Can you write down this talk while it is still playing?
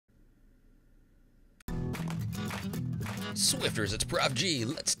Swifters, it's Prof G.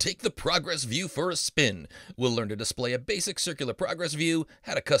 Let's take the progress view for a spin. We'll learn to display a basic circular progress view,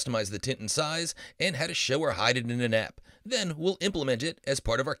 how to customize the tint and size, and how to show or hide it in an app. Then we'll implement it as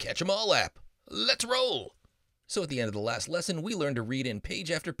part of our Catch 'em All app. Let's roll! So at the end of the last lesson, we learned to read in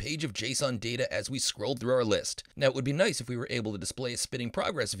page after page of JSON data as we scrolled through our list. Now it would be nice if we were able to display a spinning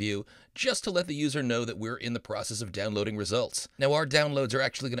progress view just to let the user know that we're in the process of downloading results. Now our downloads are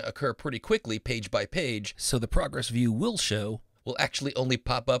actually going to occur pretty quickly, page by page, so the progress view will actually only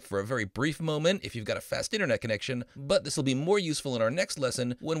pop up for a very brief moment if you've got a fast internet connection, but this will be more useful in our next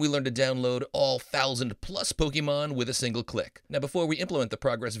lesson when we learn to download all 1,000 plus Pokemon with a single click. Now before we implement the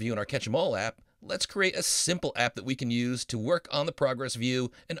progress view in our Catch 'em All app, let's create a simple app that we can use to work on the progress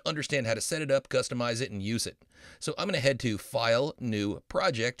view and understand how to set it up, customize it, and use it. So I'm going to head to File, New,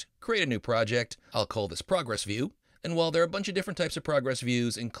 Project, create a new project. I'll call this Progress View. And while there are a bunch of different types of progress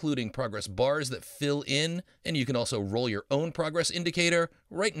views, including progress bars that fill in, and you can also roll your own progress indicator,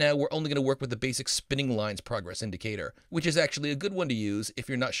 right now we're only going to work with the basic spinning lines progress indicator, which is actually a good one to use if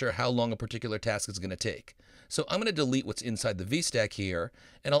you're not sure how long a particular task is going to take. So I'm going to delete what's inside the VStack here,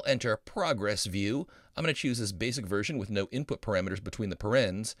 and I'll enter progress view. I'm going to choose this basic version with no input parameters between the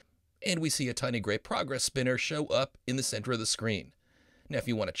parens, and we see a tiny gray progress spinner show up in the center of the screen. Now, if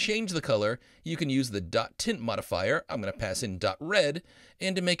you want to change the color, you can use the .tint modifier. I'm going to pass in .red,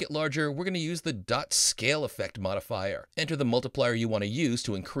 and to make it larger, we're going to use the .scale effect modifier. Enter the multiplier you want to use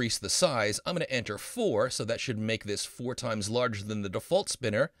to increase the size. I'm going to enter 4, so that should make this 4 times larger than the default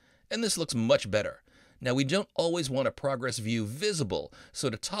spinner, and this looks much better. Now, we don't always want a progress view visible, so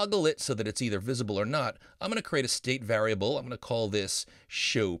to toggle it so that it's either visible or not, I'm going to create a state variable. I'm going to call this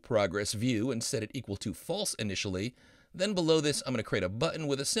show progress view and set it equal to false initially. Then below this, I'm going to create a button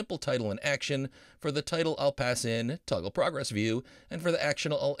with a simple title and action. For the title, I'll pass in toggle progress view, and for the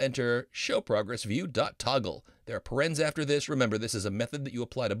action, I'll enter show progress view.toggle. There are parens after this. Remember, this is a method that you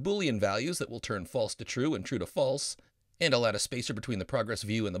apply to Boolean values that will turn false to true and true to false. And I'll add a spacer between the progress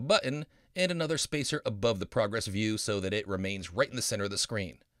view and the button, and another spacer above the progress view so that it remains right in the center of the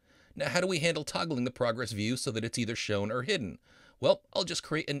screen. Now, how do we handle toggling the progress view so that it's either shown or hidden? Well, I'll just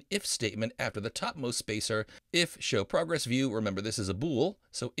create an if statement after the topmost spacer. If show progress view, remember this is a bool,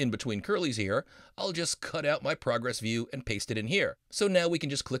 so in between curlies here, I'll just cut out my progress view and paste it in here. So now we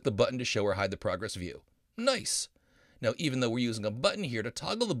can just click the button to show or hide the progress view. Nice! Now, even though we're using a button here to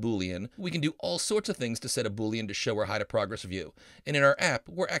toggle the Boolean, we can do all sorts of things to set a Boolean to show or hide a progress view. And in our app,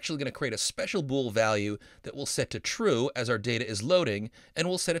 we're actually going to create a special bool value that we'll set to true as our data is loading, and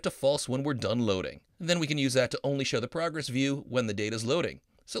we'll set it to false when we're done loading. Then we can use that to only show the progress view when the data is loading.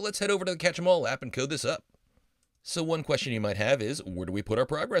 So let's head over to the Catch 'em All app and code this up. So one question you might have is, where do we put our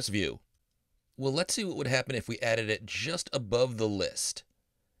progress view? Well, let's see what would happen if we added it just above the list.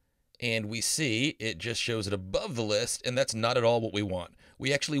 And we see it just shows it above the list, and that's not at all what we want.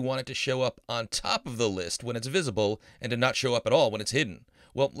 We actually want it to show up on top of the list when it's visible and to not show up at all when it's hidden.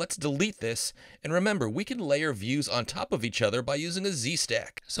 Well, let's delete this, and remember, we can layer views on top of each other by using a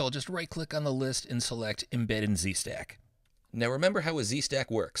Z-stack. So I'll just right-click on the list and select Embed in Z-stack. Now remember how a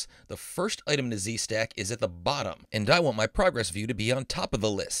Z-stack works. The first item in a Z-stack is at the bottom, and I want my progress view to be on top of the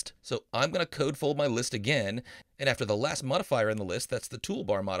list. So I'm going to code fold my list again, and after the last modifier in the list, that's the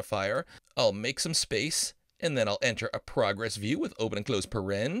toolbar modifier, I'll make some space, and then I'll enter a progress view with open and close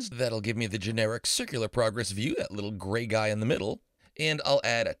parens. That'll give me the generic circular progress view, that little gray guy in the middle. And I'll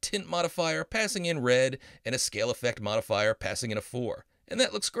add a tint modifier, passing in red, and a scale effect modifier, passing in a 4. And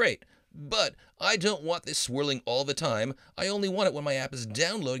that looks great. But I don't want this swirling all the time. I only want it when my app is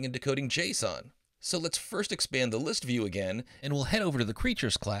downloading and decoding JSON. So let's first expand the list view again, and we'll head over to the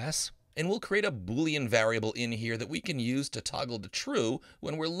creatures class, and we'll create a Boolean variable in here that we can use to toggle to true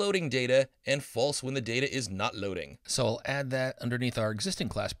when we're loading data and false when the data is not loading. So I'll add that underneath our existing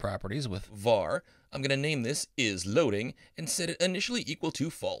class properties with var. I'm going to name this isLoading and set it initially equal to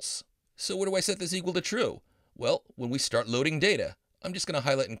false. So where do I set this equal to true? Well, when we start loading data. I'm just going to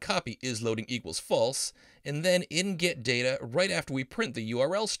highlight and copy isLoading equals false, and then in getData, right after we print the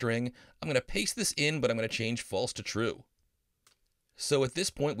URL string, I'm going to paste this in, but I'm going to change false to true. So at this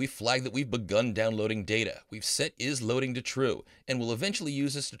point, we flag that we've begun downloading data. We've set isLoading to true, and we'll eventually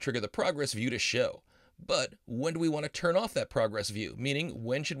use this to trigger the progress view to show. But when do we want to turn off that progress view? Meaning,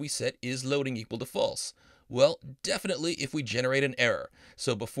 when should we set isLoading equal to false? Well, definitely if we generate an error.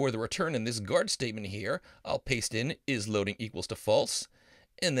 So before the return in this guard statement here, I'll paste in isLoading equals to false,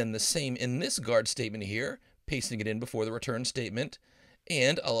 and then the same in this guard statement here, pasting it in before the return statement,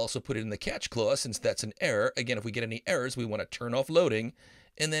 and I'll also put it in the catch clause since that's an error. Again, if we get any errors, we want to turn off loading,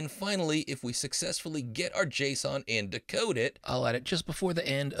 And then finally, if we successfully get our JSON and decode it, I'll add it just before the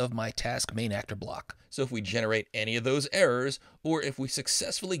end of my task main actor block. So if we generate any of those errors, or if we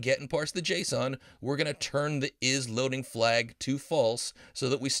successfully get and parse the JSON, we're going to turn the isLoading flag to false so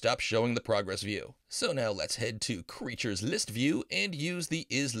that we stop showing the progress view. So now let's head to Creatures List View and use the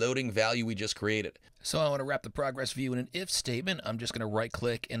isLoading value we just created. So I want to wrap the progress view in an if statement. I'm just going to right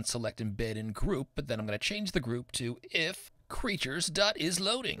click and select embed in group, but then I'm going to change the group to if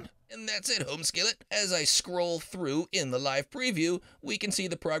creatures.isLoading. And that's it, Home Skillet. As I scroll through in the live preview, we can see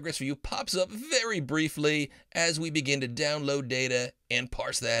the progress view pops up very briefly as we begin to download data and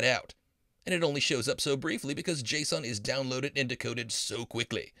parse that out. And it only shows up so briefly because JSON is downloaded and decoded so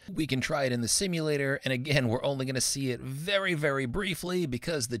quickly. We can try it in the simulator, and again, we're only going to see it very, very briefly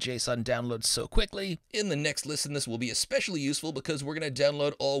because the JSON downloads so quickly. In the next lesson, this will be especially useful because we're going to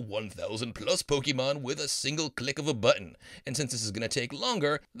download all 1,000 plus Pokemon with a single click of a button. And since this is going to take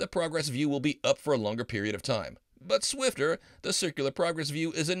longer, the progress view will be up for a longer period of time. But swifter, the circular progress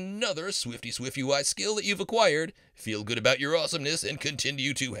view is another Swifty SwiftUI skill that you've acquired. Feel good about your awesomeness and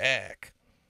continue to hack.